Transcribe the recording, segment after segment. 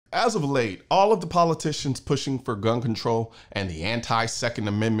As of late, all of the politicians pushing for gun control and the anti-Second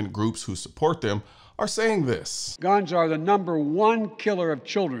Amendment groups who support them are saying this. Guns are the #1 killer of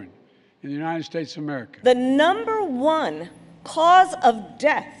children in the United States of America. The #1 cause of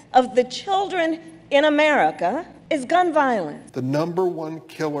death of the children in America is gun violence. The #1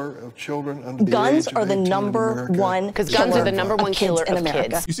 killer of children under the guns age are of the 18 #1 because guns are the #1 killer of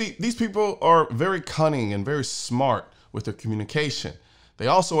kids. You see, these people are very cunning and very smart with their communication. They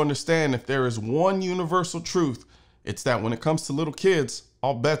also understand if there is one universal truth, it's that when it comes to little kids,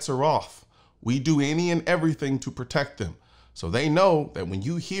 all bets are off. We do any and everything to protect them. So they know that when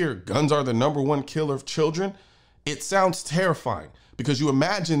you hear guns are the #1 killer of children, it sounds terrifying because you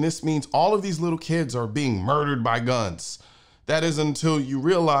imagine this means all of these little kids are being murdered by guns. That is until you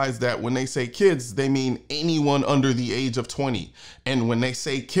realize that when they say kids, they mean anyone under the age of 20. And when they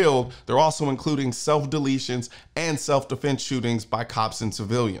say killed, they're also including self-deletions and self-defense shootings by cops and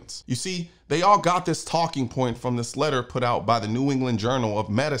civilians. You see, they all got this talking point from this letter put out by the New England Journal of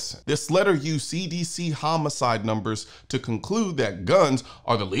Medicine. This letter used CDC homicide numbers to conclude that guns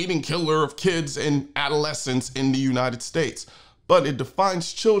are the leading killer of kids and adolescents in the United States. But it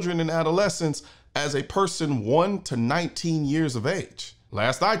defines children and adolescents as a person 1 to 19 years of age.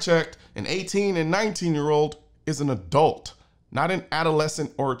 Last I checked, an 18 and 19-year-old is an adult, not an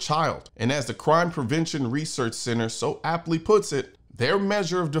adolescent or a child. And as the Crime Prevention Research Center so aptly puts it, their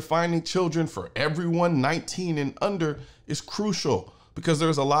measure of defining children for everyone 19 and under is crucial because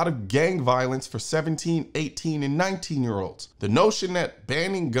there's a lot of gang violence for 17, 18, and 19-year-olds. The notion that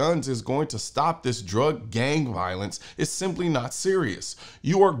banning guns is going to stop this drug gang violence is simply not serious.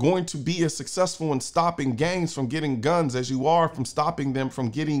 You are going to be as successful in stopping gangs from getting guns as you are from stopping them from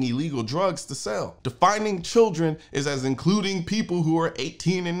getting illegal drugs to sell. Defining children is as including people who are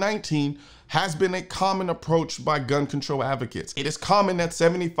 18 and 19 has been a common approach by gun control advocates. It is common that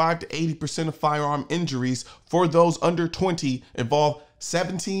 75 to 80% of firearm injuries for those under 20 involve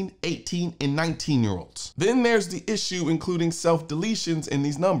 17, 18, and 19-year-olds. Then there's the issue including self-deletions in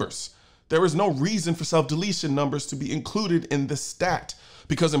these numbers. There is no reason for self-deletion numbers to be included in this stat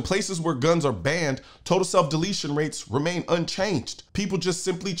because in places where guns are banned, total self-deletion rates remain unchanged. People just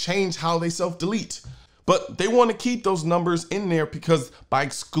simply change how they self-delete. But they want to keep those numbers in there because by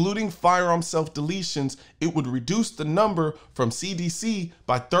excluding firearm self-deletions, it would reduce the number from CDC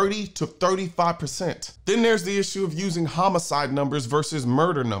by 30 to 35%. Then there's the issue of using homicide numbers versus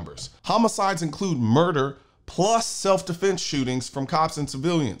murder numbers. Homicides include murder plus self-defense shootings from cops and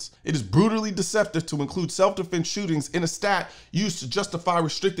civilians. It is brutally deceptive to include self-defense shootings in a stat used to justify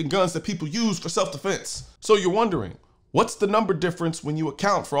restricting guns that people use for self-defense. So you're wondering, what's the number difference when you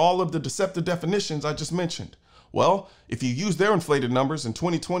account for all of the deceptive definitions I just mentioned? Well, if you use their inflated numbers in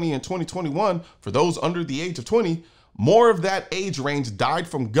 2020 and 2021 for those under the age of 20, more of that age range died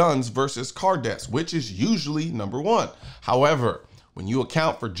from guns versus car deaths, which is usually #1. However, when you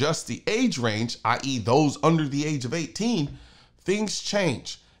account for just the age range, i.e. those under the age of 18, things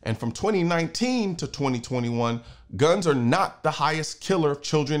change. And from 2019 to 2021, guns are not the highest killer of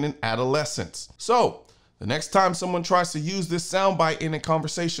children and adolescents. So, the next time someone tries to use this soundbite in a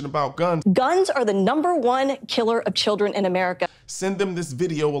conversation about guns, guns are the #1 killer of children in America, send them this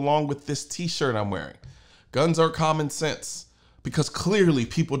video along with this t-shirt I'm wearing. Guns are common sense. Because clearly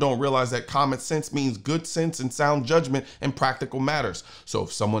people don't realize that common sense means good sense and sound judgment in practical matters. So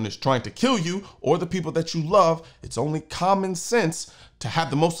if someone is trying to kill you or the people that you love, it's only common sense to have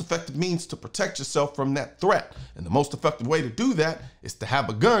the most effective means to protect yourself from that threat. And the most effective way to do that is to have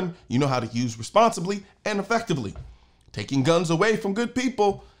a gun you know how to use responsibly and effectively. Taking guns away from good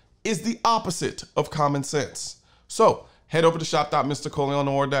people is the opposite of common sense. So head over to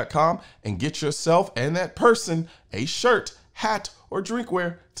shop.mrcolionnoir.com and get yourself and that person a shirt, hat, or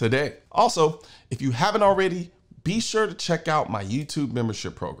drinkware today. Also, if you haven't already, be sure to check out my YouTube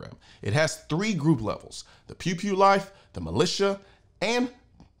membership program. It has 3 group levels: the Pew Pew Life, the Militia, and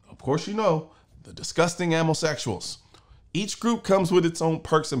of course you know, the Disgusting Homosexuals. Each group comes with its own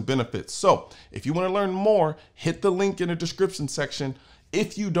perks and benefits. So if you want to learn more, hit the link in the description section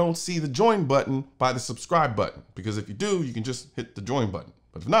if you don't see the join button by the subscribe button. Because if you do, you can just hit the join button.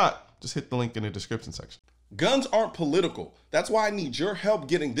 But if not, just hit the link in the description section. Guns aren't political. That's why I need your help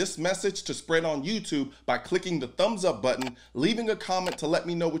getting this message to spread on YouTube by clicking the thumbs up button, leaving a comment to let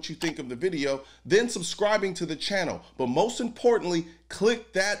me know what you think of the video, then subscribing to the channel. But most importantly,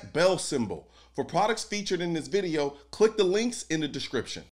 click that bell symbol. For products featured in this video, click the links in the description.